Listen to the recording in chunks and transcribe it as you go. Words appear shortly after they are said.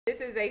This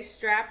is a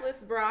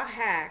strapless bra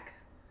hack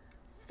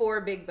for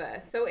big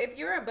bust. So if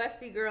you're a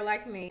busty girl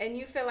like me and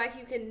you feel like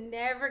you can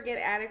never get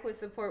adequate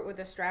support with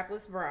a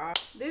strapless bra,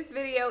 this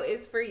video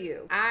is for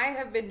you. I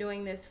have been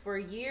doing this for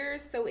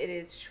years, so it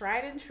is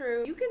tried and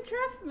true. You can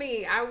trust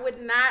me. I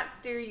would not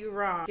steer you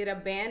wrong. Get a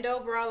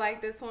bandeau bra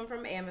like this one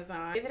from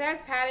Amazon. If it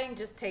has padding,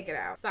 just take it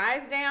out.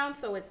 Size down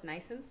so it's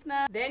nice and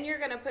snug. Then you're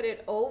gonna put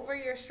it over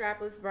your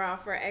strapless bra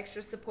for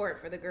extra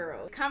support for the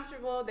girls. It's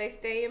comfortable, they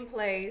stay in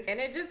place, and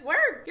it just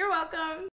works. You're welcome.